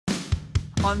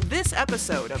On this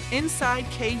episode of Inside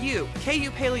KU, KU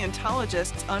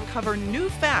paleontologists uncover new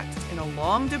facts in a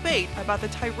long debate about the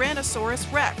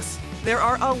Tyrannosaurus rex. There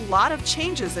are a lot of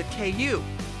changes at KU.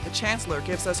 The Chancellor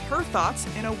gives us her thoughts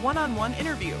in a one-on-one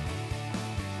interview.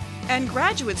 And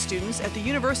graduate students at the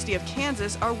University of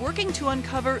Kansas are working to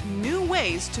uncover new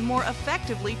ways to more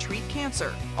effectively treat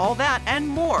cancer. All that and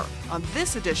more on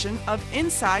this edition of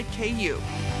Inside KU.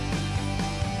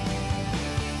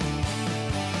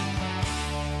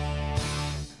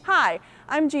 Hi,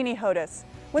 I'm Jeannie Hodis.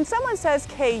 When someone says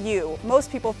KU,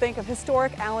 most people think of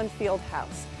historic Allen Field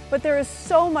House. But there is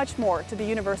so much more to the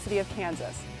University of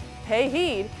Kansas. Pay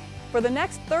heed. For the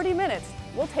next 30 minutes,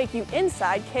 we'll take you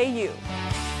inside KU.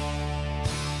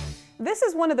 This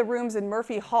is one of the rooms in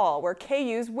Murphy Hall where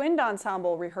KU's wind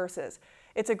ensemble rehearses.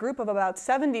 It's a group of about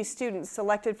 70 students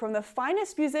selected from the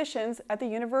finest musicians at the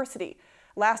university.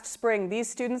 Last spring, these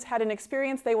students had an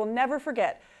experience they will never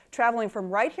forget, traveling from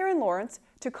right here in Lawrence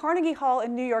to Carnegie Hall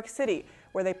in New York City,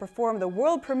 where they performed the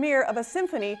world premiere of a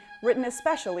symphony written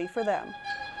especially for them.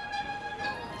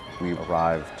 We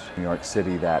arrived in New York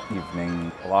City that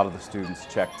evening. A lot of the students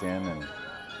checked in and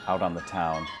out on the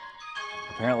town.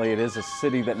 Apparently it is a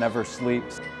city that never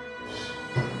sleeps.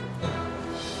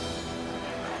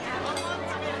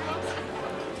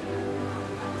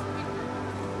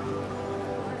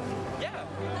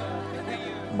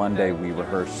 Monday we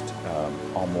rehearsed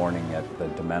all morning at the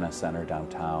Domena Center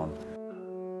downtown.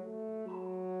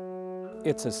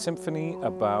 It's a symphony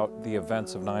about the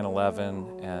events of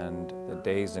 9/11 and the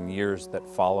days and years that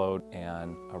followed,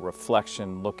 and a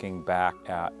reflection looking back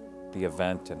at the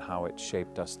event and how it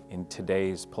shaped us in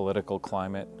today's political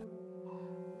climate.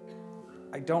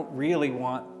 I don't really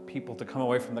want people to come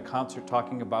away from the concert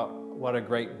talking about what a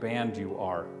great band you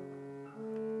are.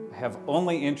 I have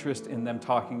only interest in them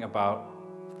talking about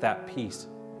that piece,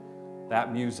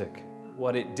 that music,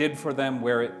 what it did for them,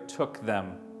 where it took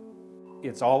them.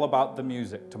 It's all about the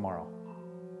music tomorrow.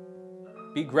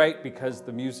 Be great because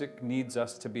the music needs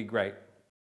us to be great.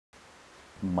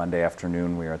 Monday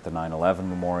afternoon, we were at the 9/11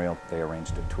 Memorial. They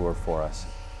arranged a tour for us.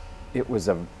 It was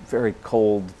a very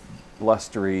cold,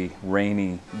 blustery,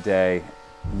 rainy day,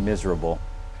 miserable.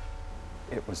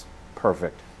 It was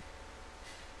perfect.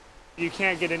 You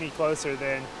can't get any closer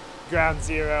than ground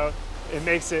zero. It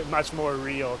makes it much more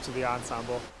real to the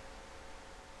ensemble.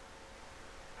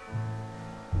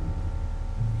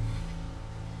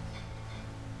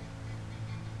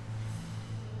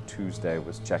 Tuesday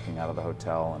was checking out of the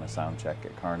hotel and a sound check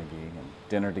at Carnegie and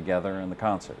dinner together and the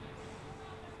concert.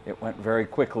 It went very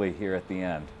quickly here at the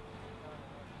end.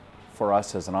 For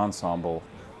us as an ensemble,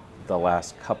 the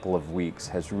last couple of weeks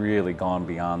has really gone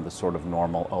beyond the sort of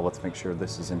normal, oh, let's make sure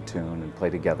this is in tune and play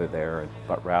together there,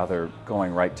 but rather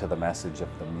going right to the message of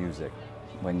the music.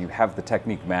 When you have the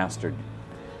technique mastered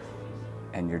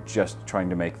and you're just trying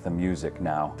to make the music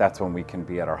now, that's when we can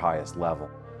be at our highest level.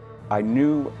 I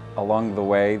knew along the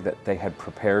way that they had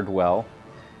prepared well.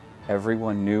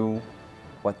 Everyone knew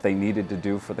what they needed to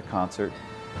do for the concert,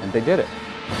 and they did it.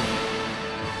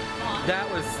 That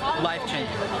was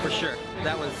life-changing, for sure.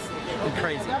 That was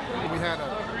crazy. We had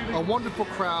a wonderful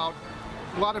crowd,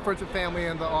 a lot of friends and family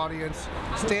in the audience.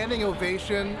 Standing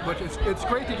ovation, which it's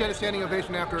great to get a standing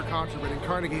ovation after a concert, but in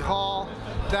Carnegie Hall,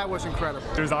 that was incredible.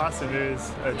 It was awesome. It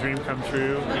was a dream come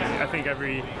true. I think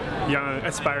every young,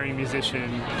 aspiring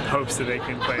musician hopes that they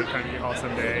can play at Carnegie Hall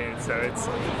someday, and so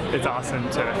it's awesome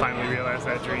to finally realize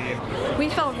that dream. We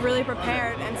felt really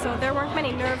prepared, and so there weren't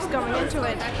many nerves going into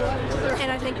it, and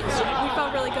I think we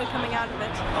felt really good coming out of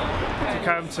it. To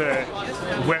come to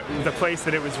the place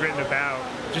that it was written about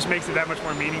just makes it that much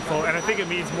more meaningful, and I think it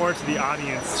means more to the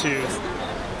audience too.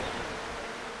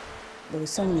 There were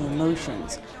so many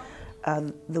emotions.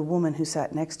 The woman who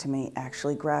sat next to me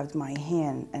actually grabbed my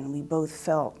hand, and we both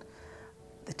felt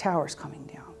the towers coming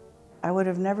down. I would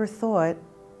have never thought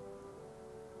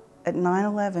at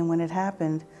 9/11, when it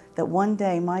happened, that one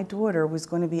day my daughter was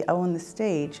going to be on the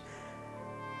stage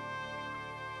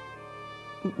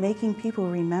making people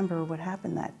remember what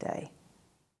happened that day.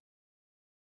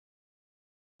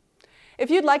 If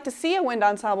you'd like to see a wind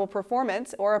ensemble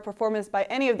performance or a performance by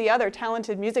any of the other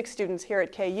talented music students here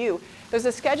at KU, there's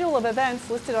a schedule of events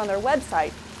listed on their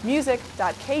website,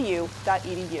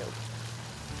 music.ku.edu.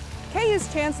 KU's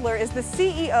Chancellor is the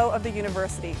CEO of the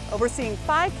university, overseeing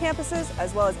 5 campuses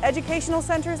as well as educational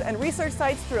centers and research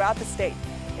sites throughout the state.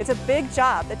 It's a big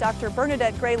job that Dr.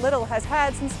 Bernadette Gray-Little has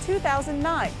had since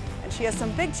 2009, and she has some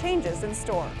big changes in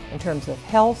store. In terms of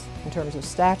health, in terms of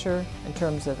stature, in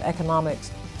terms of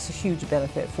economics, It's a huge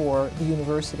benefit for the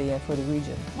university and for the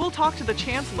region. We'll talk to the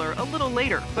Chancellor a little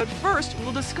later, but first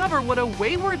we'll discover what a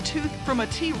wayward tooth from a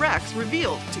T-Rex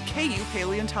revealed to KU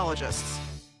paleontologists.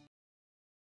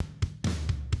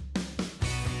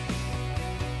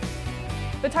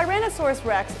 The Tyrannosaurus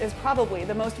rex is probably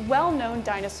the most well-known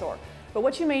dinosaur, but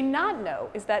what you may not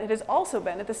know is that it has also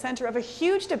been at the center of a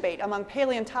huge debate among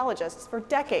paleontologists for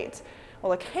decades.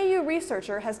 Well, a KU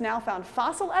researcher has now found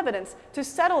fossil evidence to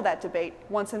settle that debate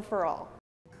once and for all.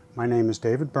 My name is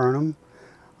David Burnham.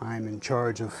 I'm in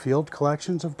charge of field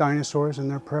collections of dinosaurs and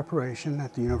their preparation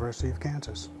at the University of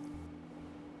Kansas.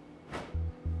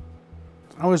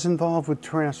 I was involved with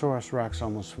Tyrannosaurus rex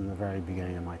almost from the very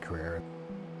beginning of my career.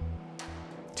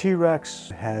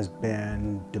 T-Rex has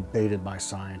been debated by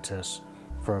scientists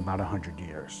for about 100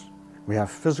 years. We have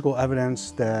physical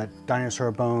evidence that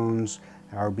dinosaur bones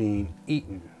are being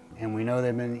eaten, and we know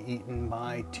they've been eaten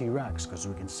by T-Rex because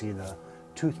we can see the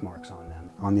tooth marks on them.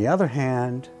 On the other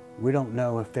hand, we don't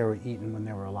know if they were eaten when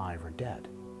they were alive or dead.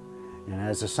 And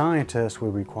as a scientist, we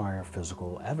require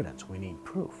physical evidence. We need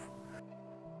proof.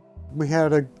 We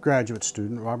had a graduate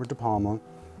student, Robert De Palma,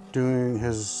 doing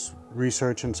his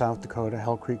research in South Dakota,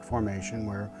 Hell Creek Formation,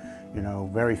 where,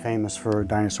 very famous for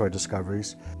dinosaur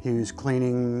discoveries. He was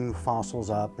cleaning fossils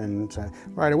up, and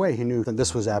right away he knew that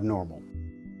this was abnormal.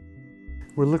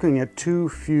 We're looking at two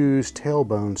fused tail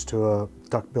bones to a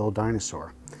duck-billed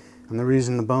dinosaur. And the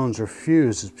reason the bones are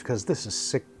fused is because this is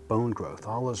sick bone growth.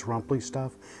 All this rumply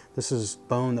stuff, this is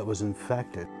bone that was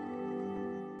infected.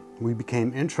 We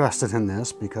became interested in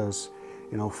this because,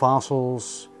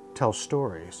 fossils tell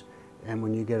stories. And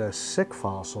when you get a sick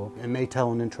fossil, it may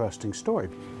tell an interesting story.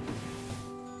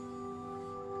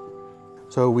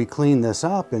 So we cleaned this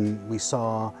up and we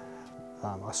saw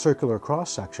a circular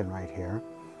cross-section right here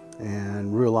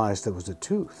and realized it was a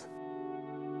tooth.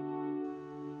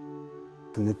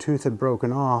 And the tooth had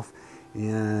broken off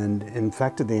and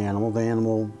infected the animal. The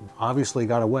animal obviously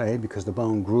got away because the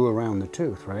bone grew around the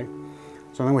tooth, right?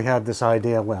 So then we had this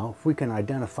idea, well, if we can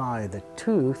identify the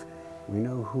tooth, we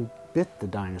know who bit the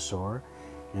dinosaur.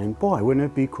 And boy, wouldn't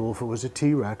it be cool if it was a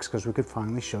T-Rex, because we could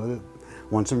finally show that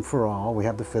once and for all, we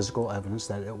have the physical evidence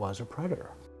that it was a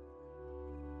predator.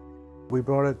 We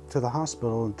brought it to the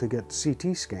hospital to get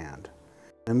CT scanned.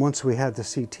 And once we had the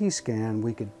CT scan,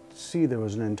 we could see there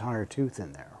was an entire tooth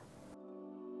in there.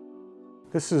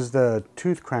 This is the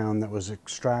tooth crown that was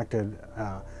extracted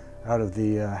out of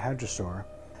the hadrosaur.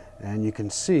 And you can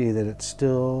see that it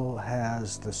still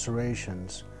has the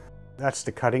serrations. That's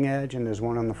the cutting edge, and there's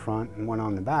one on the front and one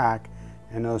on the back.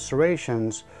 And those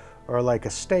serrations are like a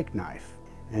steak knife.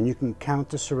 And you can count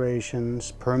the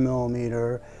serrations per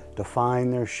millimeter,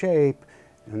 define their shape,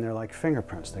 and they're like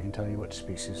fingerprints. They can tell you what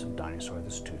species of dinosaur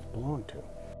this tooth belonged to.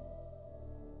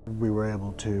 We were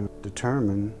able to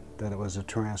determine that it was a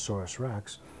Tyrannosaurus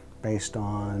rex based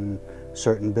on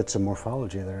certain bits of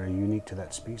morphology that are unique to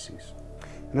that species.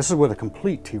 And this is what a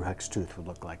complete T-Rex tooth would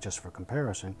look like, just for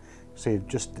comparison. See,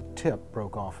 just the tip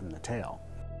broke off from the tail.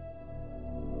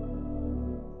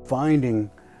 Finding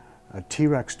a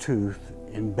T-Rex tooth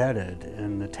embedded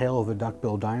in the tail of a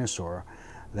duck-billed dinosaur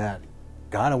that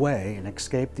got away and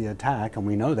escaped the attack, and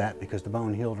we know that because the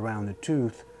bone healed around the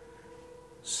tooth,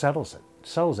 settles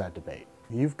that debate.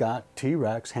 You've got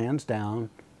T-Rex, hands down,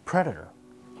 predator.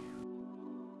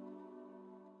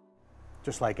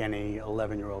 Just like any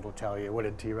 11-year-old will tell you, what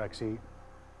did T-Rex eat?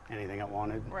 Anything it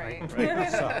wanted. Right.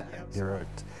 So, here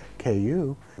at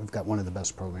KU, we've got one of the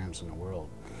best programs in the world.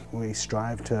 We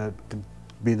strive to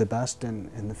be the best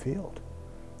in the field,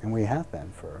 and we have been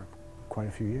for quite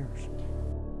a few years.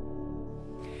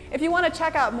 If you want to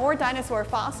check out more dinosaur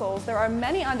fossils, there are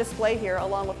many on display here,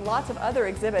 along with lots of other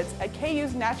exhibits at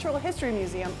KU's Natural History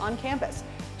Museum on campus.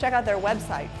 Check out their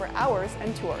website for hours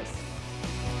and tours.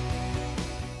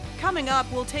 Coming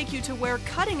up, we'll take you to where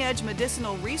cutting-edge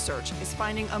medicinal research is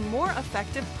finding a more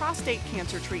effective prostate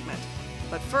cancer treatment.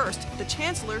 But first, the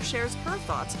Chancellor shares her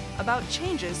thoughts about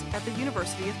changes at the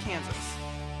University of Kansas.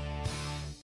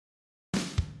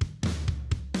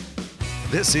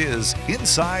 This is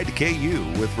Inside KU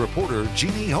with reporter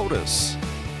Jeannie Hodis.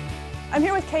 I'm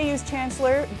here with KU's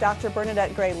Chancellor, Dr.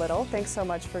 Bernadette Gray-Little. Thanks so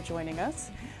much for joining us.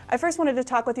 I first wanted to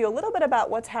talk with you a little bit about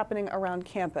what's happening around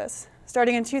campus.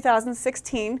 Starting in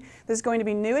 2016, there's going to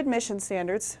be new admission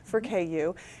standards for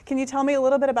KU. Can you tell me a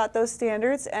little bit about those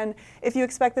standards and if you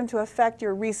expect them to affect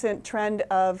your recent trend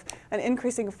of an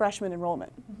increasing freshman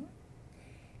enrollment?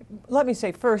 Let me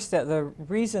say first that the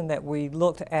reason that we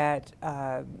looked at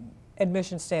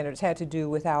admission standards had to do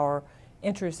with our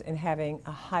interest in having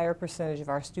a higher percentage of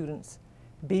our students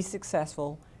be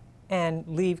successful and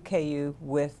leave KU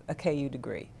with a KU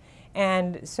degree.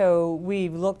 And so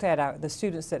we've looked at the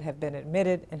students that have been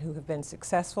admitted and who have been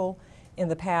successful in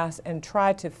the past and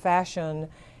tried to fashion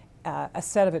a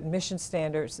set of admission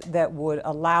standards that would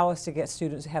allow us to get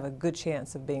students who have a good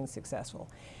chance of being successful.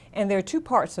 And there are two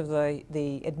parts of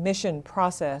the admission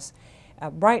process.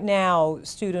 Right now,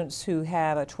 students who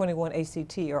have a 21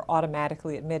 ACT are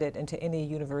automatically admitted into any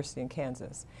university in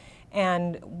Kansas.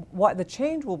 And what the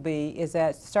change will be is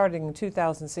that starting in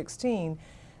 2016,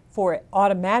 for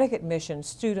automatic admission,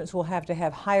 students will have to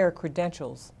have higher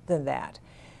credentials than that.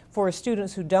 For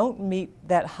students who don't meet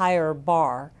that higher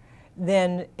bar,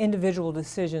 then individual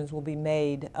decisions will be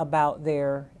made about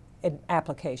their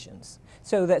applications.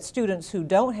 So that students who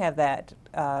don't have that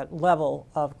level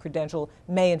of credential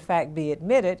may in fact be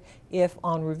admitted if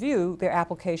on review their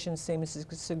application seems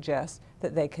to suggest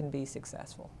that they can be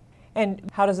successful.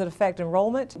 And how does it affect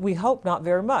enrollment? We hope not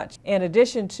very much. In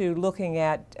addition to looking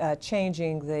at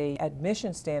changing the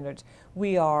admission standards,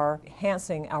 we are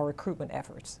enhancing our recruitment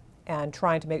efforts and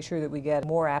trying to make sure that we get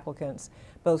more applicants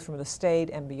both from the state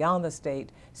and beyond the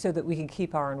state so that we can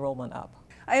keep our enrollment up.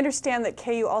 I understand that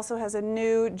KU also has a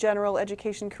new general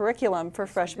education curriculum for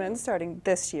freshmen starting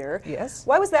this year. Yes.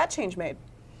 Why was that change made?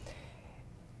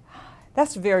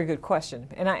 That's a very good question.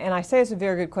 And I say it's a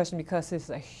very good question because it's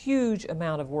a huge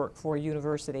amount of work for a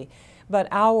university. But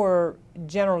our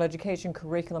general education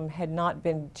curriculum had not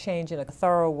been changed in a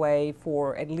thorough way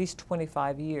for at least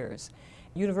 25 years.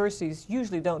 Universities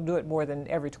usually don't do it more than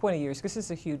every 20 years because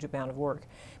it's a huge amount of work.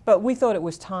 But we thought it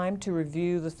was time to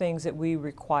review the things that we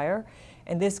require,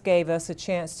 and this gave us a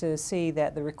chance to see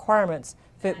that the requirements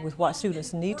fit with what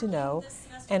students need to know,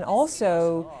 and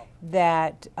also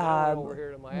that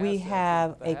we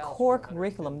have a core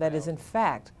curriculum that is in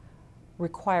fact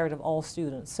required of all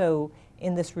students. So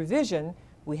in this revision,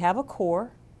 we have a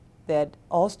core that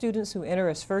all students who enter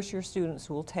as first-year students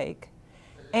will take,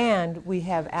 and we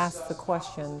have asked the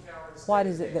question, what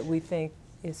is it that we think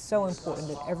is so important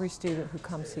that every student who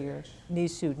comes here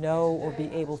needs to know or be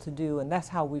able to do, and that's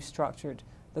how we've structured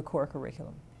the core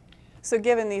curriculum. So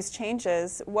given these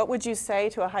changes, what would you say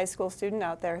to a high school student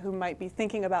out there who might be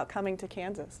thinking about coming to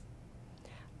Kansas?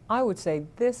 I would say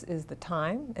this is the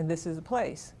time and this is the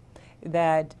place.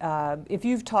 That if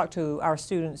you've talked to our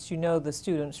students, you know the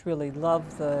students really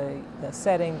love the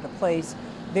setting, the place.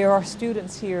 There are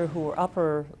students here who are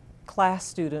upper class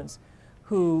students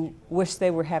who wish they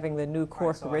were having the new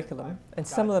core curriculum, and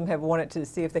some of them have wanted to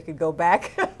see if they could go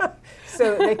back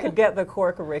so they could get the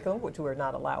core curriculum, which we're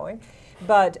not allowing.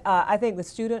 But I think the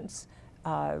students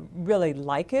really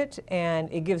like it,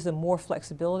 and it gives them more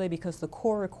flexibility because the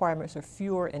core requirements are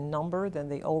fewer in number than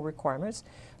the old requirements.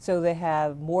 So they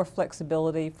have more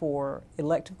flexibility for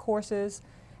elective courses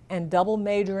and double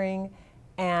majoring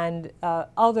and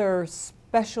other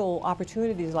special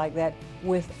opportunities like that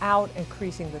without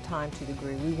increasing the time to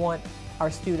degree. We want our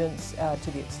students,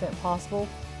 to the extent possible,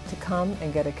 to come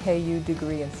and get a KU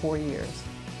degree in 4 years.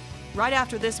 Right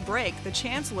after this break, the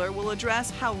Chancellor will address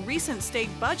how recent state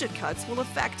budget cuts will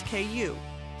affect KU.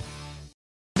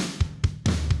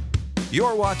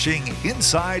 You're watching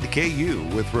Inside KU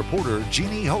with reporter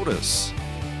Jeannie Hodis.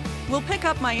 We'll pick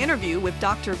up my interview with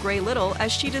Dr. Gray-Little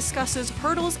as she discusses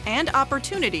hurdles and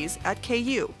opportunities at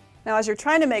KU. Now, as you're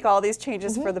trying to make all these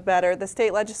changes for the better, the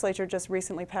state legislature just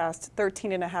recently passed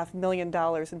 $13.5 million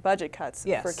in budget cuts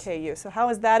for KU. So how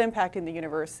is that impacting the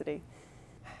university?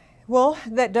 Well,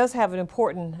 that does have an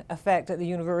important effect at the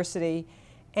university,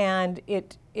 and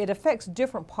it affects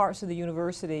different parts of the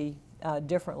university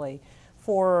differently.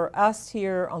 For us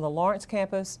here on the Lawrence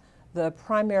campus, the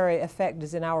primary effect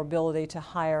is in our ability to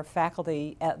hire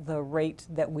faculty at the rate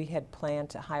that we had planned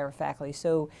to hire faculty.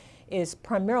 So it's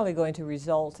primarily going to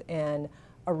result in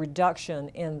a reduction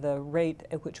in the rate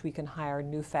at which we can hire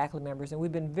new faculty members, and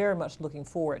we've been very much looking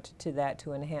forward to that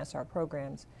to enhance our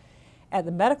programs. At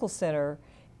the medical center,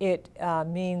 it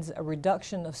means a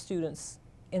reduction of students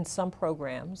in some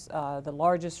programs. The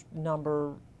largest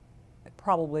number,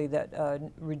 probably that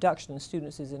reduction in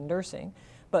students is in nursing,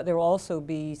 but there will also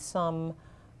be some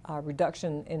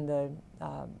reduction in the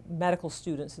medical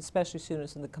students, especially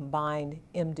students in the combined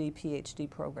MD, PhD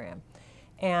program.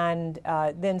 And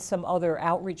then some other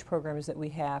outreach programs that we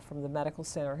have from the medical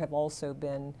center have also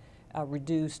been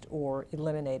reduced or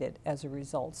eliminated as a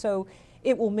result. So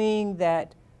it will mean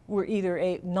that we're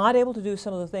either not able to do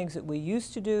some of the things that we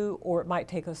used to do, or it might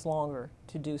take us longer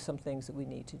to do some things that we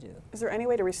need to do. Is there any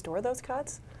way to restore those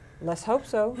cuts? Let's hope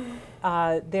so.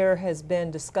 There has been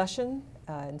discussion,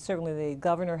 and certainly the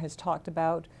governor has talked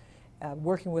about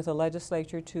working with the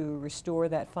legislature to restore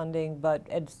that funding, but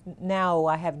now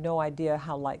I have no idea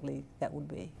how likely that would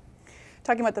be.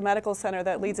 Talking about the medical center,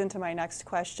 that leads into my next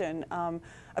question.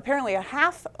 Apparently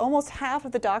almost half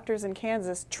of the doctors in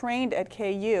Kansas trained at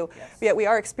KU, yet we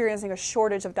are experiencing a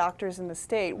shortage of doctors in the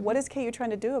state. What is KU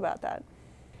trying to do about that?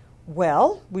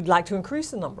 Well, we'd like to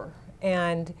increase the number,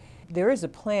 and there is a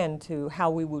plan to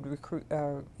how we would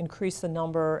increase the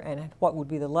number and what would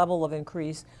be the level of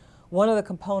increase. One of the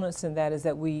components in that is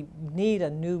that we need a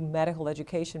new medical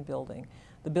education building.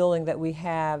 The building that we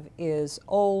have is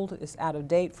old, is out of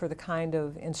date for the kind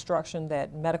of instruction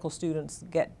that medical students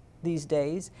get these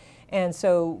days. And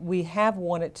so we have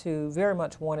very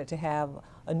much wanted to have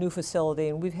a new facility,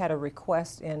 and we've had a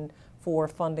request in for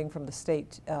funding from the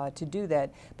state to do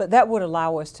that. But that would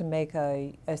allow us to make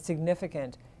a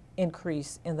significant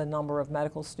increase in the number of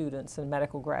medical students and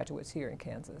medical graduates here in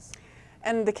Kansas.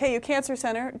 And the KU Cancer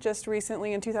Center just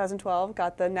recently in 2012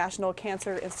 got the National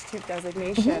Cancer Institute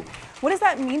designation. What does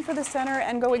that mean for the center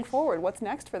and going forward? What's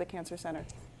next for the Cancer Center?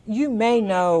 You may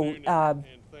know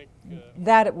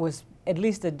that it was at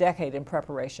least a decade in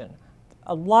preparation.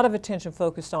 A lot of attention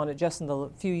focused on it just in the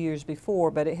few years before,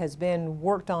 but it has been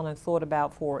worked on and thought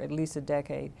about for at least a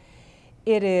decade.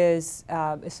 It's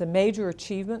a major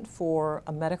achievement for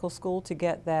a medical school to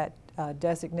get that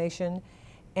designation,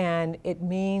 and it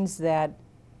means that,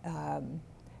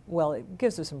 well, it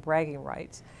gives us some bragging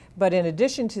rights. But in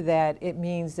addition to that, it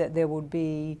means that there would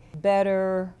be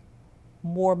better,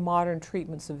 more modern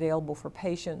treatments available for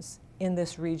patients in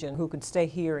this region who could stay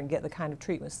here and get the kind of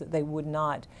treatments that they would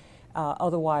not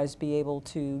otherwise be able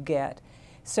to get.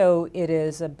 So it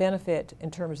is a benefit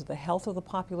in terms of the health of the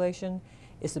population.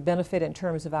 It's a benefit in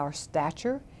terms of our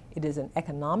stature. It is an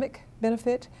economic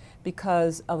benefit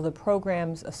because of the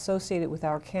programs associated with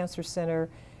our cancer center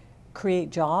create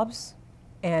jobs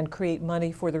and create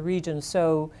money for the region.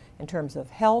 So in terms of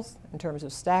health, in terms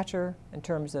of stature, in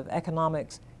terms of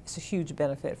economics, it's a huge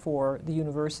benefit for the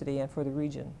university and for the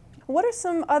region. What are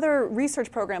some other research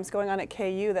programs going on at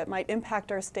KU that might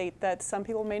impact our state that some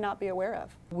people may not be aware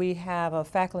of? We have a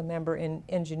faculty member in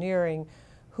engineering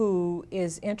who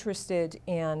is interested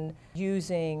in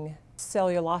using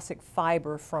cellulosic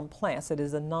fiber from plants, that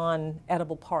is the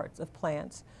non-edible parts of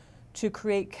plants, to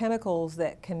create chemicals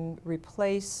that can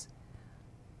replace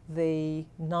the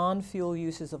non-fuel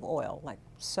uses of oil, like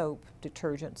soap,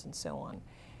 detergents, and so on.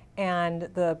 And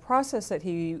the process that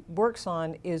he works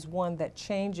on is one that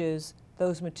changes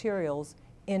those materials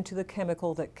into the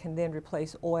chemical that can then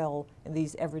replace oil in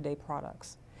these everyday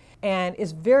products. And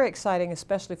it's very exciting,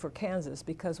 especially for Kansas,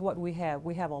 because what we have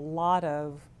a lot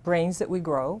of grains that we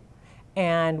grow,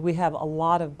 and we have a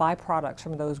lot of byproducts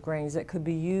from those grains that could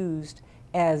be used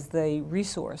as the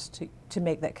resource to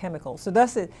make that chemical. So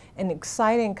that's an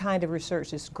exciting kind of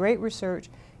research. It's great research,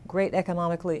 great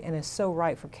economically, and it's so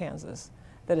right for Kansas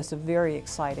that it's a very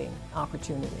exciting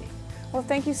opportunity. Well,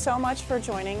 thank you so much for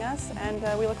joining us, and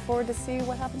we look forward to see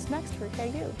what happens next for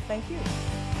KU. Thank you.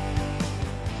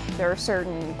 There are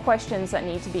certain questions that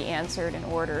need to be answered in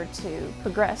order to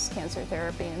progress cancer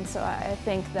therapy, and so I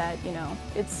think that,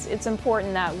 it's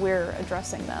important that we're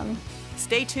addressing them.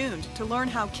 Stay tuned to learn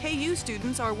how KU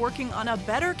students are working on a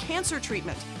better cancer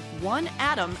treatment, one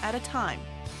atom at a time.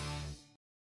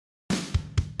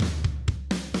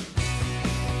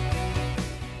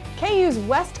 KU's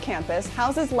West Campus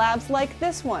houses labs like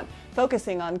this one,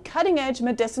 focusing on cutting-edge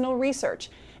medicinal research.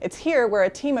 It's here where a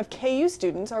team of KU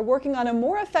students are working on a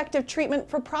more effective treatment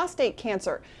for prostate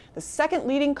cancer, the second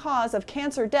leading cause of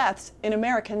cancer deaths in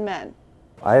American men.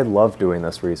 I love doing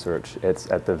this research. It's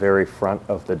at the very front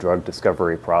of the drug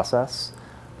discovery process,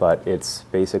 but it's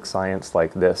basic science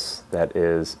like this that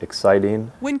is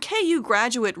exciting. When KU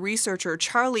graduate researcher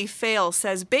Charlie Fail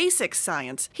says basic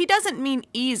science, he doesn't mean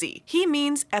easy. He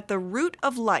means at the root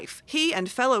of life. He and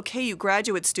fellow KU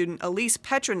graduate student Elise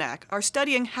Petronak are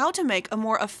studying how to make a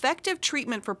more effective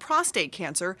treatment for prostate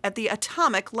cancer at the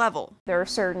atomic level. There are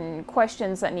certain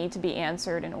questions that need to be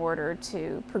answered in order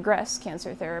to progress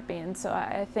cancer therapy, and so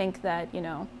I think that,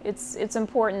 it's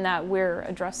important that we're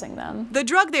addressing them. The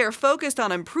drug they are focused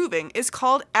on improving is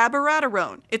called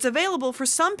abiraterone. It's available for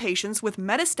some patients with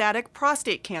metastatic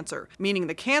prostate cancer, meaning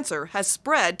the cancer has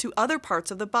spread to other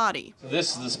parts of the body. So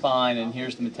this is the spine, and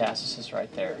here's the metastasis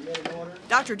right there.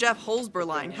 Dr. Jeff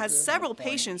Holzberlein has several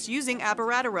patients using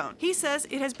abiraterone. He says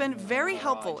it has been very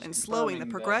helpful in slowing the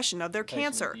progression of their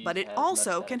cancer, but it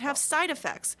also can have side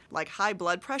effects like high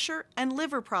blood pressure and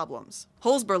liver problems.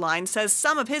 Holzberlein says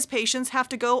some of his patients have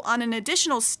to go on an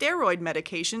additional steroid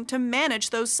medication to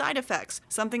manage those side effects,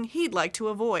 something he'd like to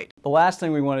avoid. The last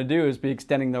thing we want to do is be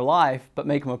extending their life, but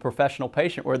make them a professional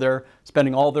patient where they're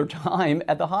spending all their time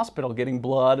at the hospital getting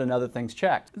blood and other things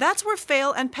checked. That's where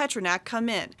Fail and Petronak come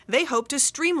in. They hope to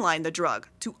streamline the drug,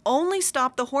 to only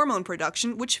stop the hormone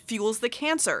production which fuels the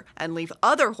cancer and leave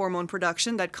other hormone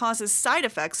production that causes side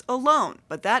effects alone.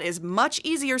 But that is much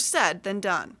easier said than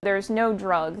done. There's no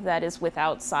drug that is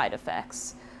without side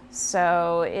effects.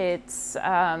 So it's,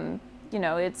 you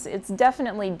know, it's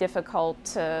definitely difficult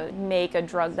to make a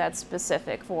drug that's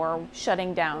specific for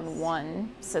shutting down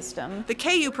one system. The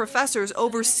KU professors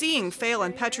overseeing Fail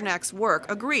and Petronak's work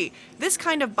agree this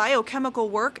kind of biochemical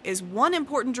work is one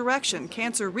important direction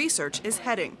cancer research is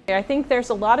heading. I think there's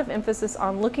a lot of emphasis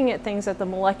on looking at things at the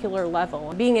molecular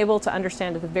level, being able to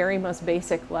understand at the very most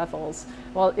basic levels.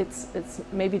 While it's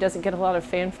maybe doesn't get a lot of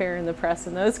fanfare in the press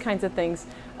and those kinds of things,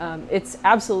 it's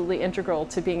absolutely integral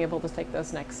to being able to take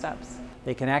those next steps.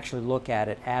 They can actually look at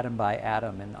it atom by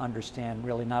atom and understand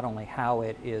really not only how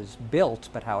it is built,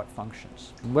 but how it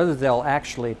functions. Whether they'll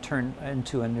actually turn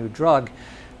into a new drug,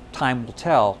 time will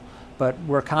tell, but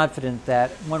we're confident that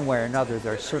one way or another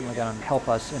they're certainly going to help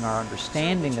us in our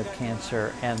understanding of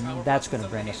cancer, and that's going to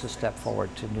bring us a step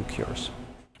forward to new cures.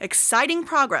 Exciting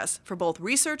progress for both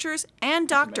researchers and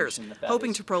doctors,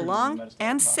 hoping to prolong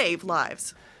and save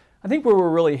lives. I think where we're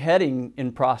really heading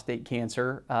in prostate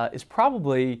cancer is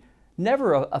probably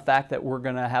never a fact that we're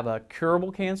going to have a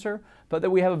curable cancer, but that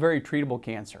we have a very treatable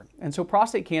cancer. And so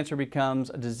prostate cancer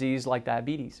becomes a disease like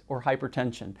diabetes or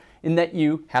hypertension, in that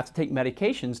you have to take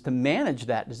medications to manage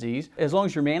that disease. As long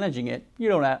as you're managing it, you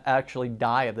don't actually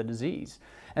die of the disease.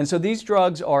 And so these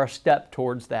drugs are a step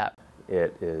towards that.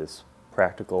 It is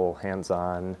practical,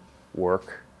 hands-on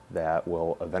work that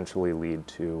will eventually lead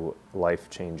to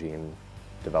life-changing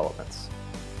developments.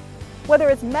 Whether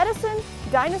it's medicine,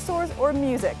 dinosaurs, or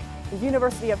music, the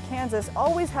University of Kansas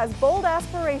always has bold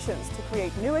aspirations to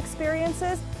create new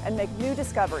experiences and make new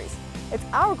discoveries. It's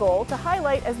our goal to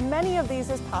highlight as many of these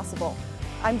as possible.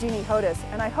 I'm Jeannie Hodis,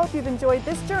 and I hope you've enjoyed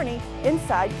this journey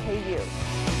inside KU.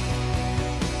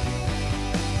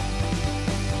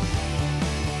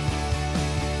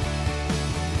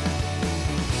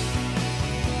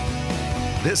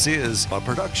 This is a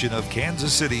production of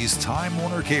Kansas City's Time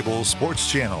Warner Cable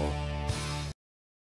Sports Channel.